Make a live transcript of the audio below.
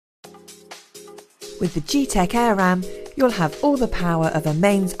With the Gtech Airram, you'll have all the power of a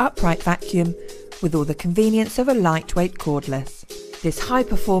mains upright vacuum with all the convenience of a lightweight cordless. This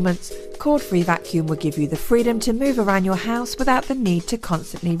high-performance, cord-free vacuum will give you the freedom to move around your house without the need to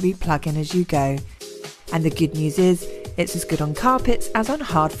constantly re-plug in as you go. And the good news is, it's as good on carpets as on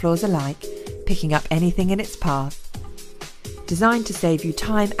hard floors alike, picking up anything in its path. Designed to save you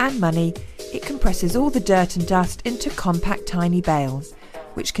time and money, it compresses all the dirt and dust into compact tiny bales,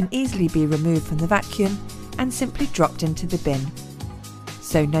 which can easily be removed from the vacuum and simply dropped into the bin.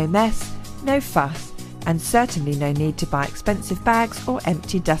 So no mess, no fuss, and certainly no need to buy expensive bags or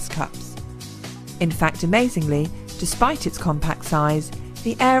empty dust cups. In fact, amazingly, despite its compact size,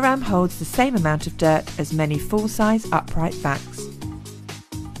 the Airram holds the same amount of dirt as many full-size upright vacs.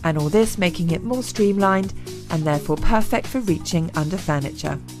 And all this making it more streamlined and therefore perfect for reaching under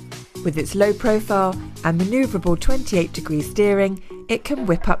furniture. With its low profile and manoeuvrable 28-degree steering, it can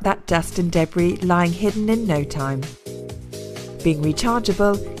whip up that dust and debris lying hidden in no time. Being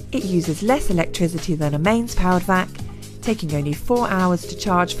rechargeable, it uses less electricity than a mains-powered vac, taking only 4 hours to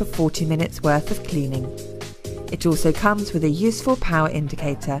charge for 40 minutes worth of cleaning. It also comes with a useful power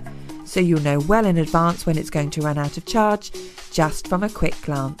indicator, so you'll know well in advance when it's going to run out of charge, just from a quick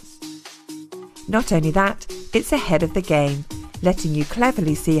glance. Not only that, it's ahead of the game, letting you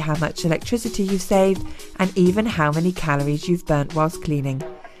cleverly see how much electricity you've saved and even how many calories you've burnt whilst cleaning,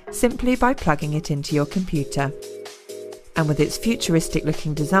 simply by plugging it into your computer. And with its futuristic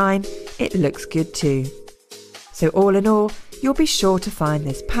looking design, it looks good too. So all in all, you'll be sure to find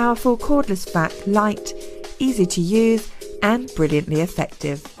this powerful cordless vac light, easy to use and brilliantly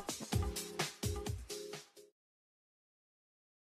effective.